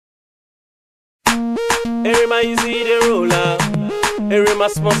Erema easy the roller. Erema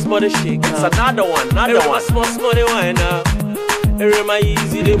small the shaker. It's another one, Erema small the whiner. Erema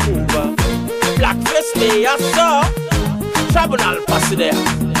easy the mover. Blackface me I saw. Tribunal pass there.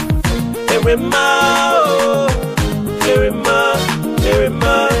 Erema, oh. Erema,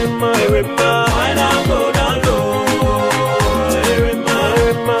 Erema, Erema. Why not go down low? Erema,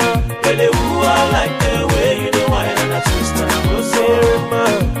 Erema. Really who I like the way you do wine and I twist and I go so. Erema,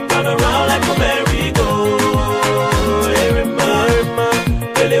 run around like a merry-go. Erema, Erema.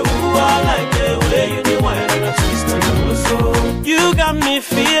 Really who I like the way you do wine and I twist and I go so. You got me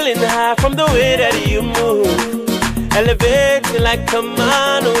feeling high from the way that you move. Elevating like a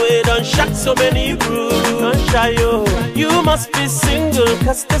man away, don't shock so many rules. Don't shy you must be single,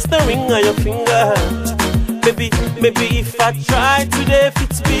 cause there's no ring on your finger. Maybe if I try today, if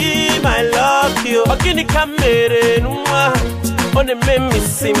it's be my luck, you Ogini kamere nwa on the me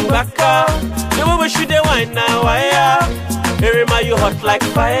missing baka. The way we shoot the wine now, Erema, you hot like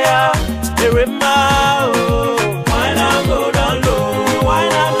fire. Erema, oh, why not go down low? Why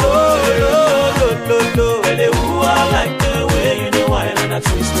not low? Really who I like the way you do wine and I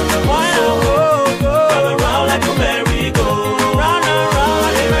twist and why not go run around like a merry-go, round and round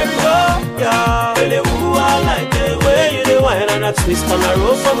like a merry-go, yeah. Really who I like the way you do wine and I twist and I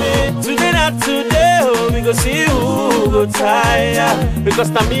roll for me. Today not today, oh, we go see who go tire. Because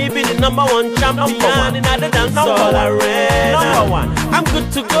now me be the #1 champion in the dance all arena. #1. I'm good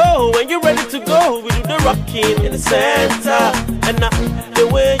to go when you're ready to go. We do the rocking in the center. And now the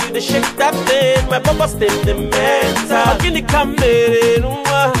way you the shake that thing, my papa stay the mental. Ogini kamere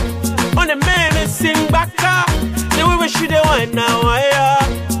nwa on the man sing back up. The way we shoot the wine now,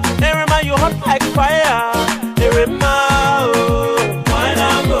 Erema, you hot like fire. Erema, oh, why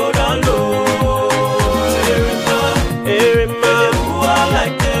not go down low? Erema, Erema, who I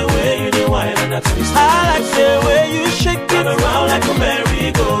like the way you do wine and I twist. I like the way you shake it around like a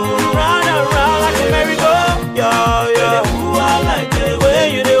merry-go, round and round like a merry-go, yeah, yeah. Who I like the way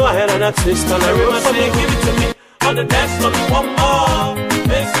you do wine and I twist and I roll for me. Give it to me on the dance floor, one more.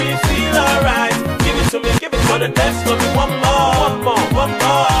 Makes me feel alright. Give it to me, give it on the dance floor, one more,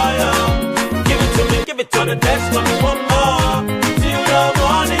 yeah. Give it on the dance floor, one more. Till the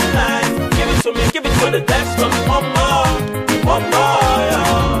morning light. Give it on the dance floor, one more,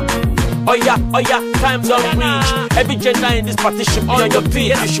 yeah. Oh yeah, time's on reach. Every gender in this party should be on your feet.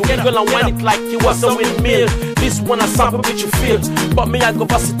 You should wiggle and whine it like you was a windmill. This one I sample which you feel. But me I go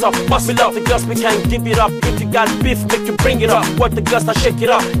bust it up, bust it up. The girls we can give it up. If you got beef, make you bring it up. What the girls I shake it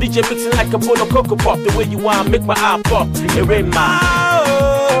up. DJ mixing like a bowl of cocoa pop. The way you want, make my eye pop. Erema,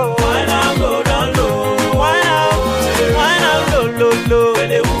 oh, why not go down low? Why not low?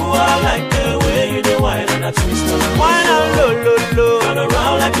 Really who I like the way you do wine and I twist. Why not low? Run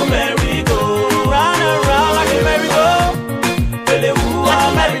around like a merry-go, round and round like a merry-go. Really who I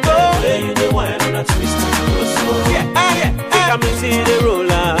like the way you do wine and I twist. Take a see the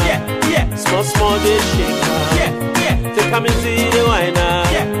roller, small the shaker, take a see the whiner,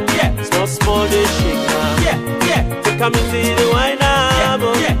 small the shaker, take a see the whiner,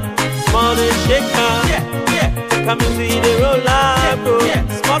 small the shaker, take a see the roller,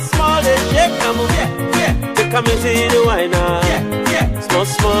 small the shaker, take a see the whiner,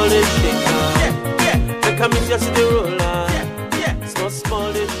 small the shaker, take a see the roller.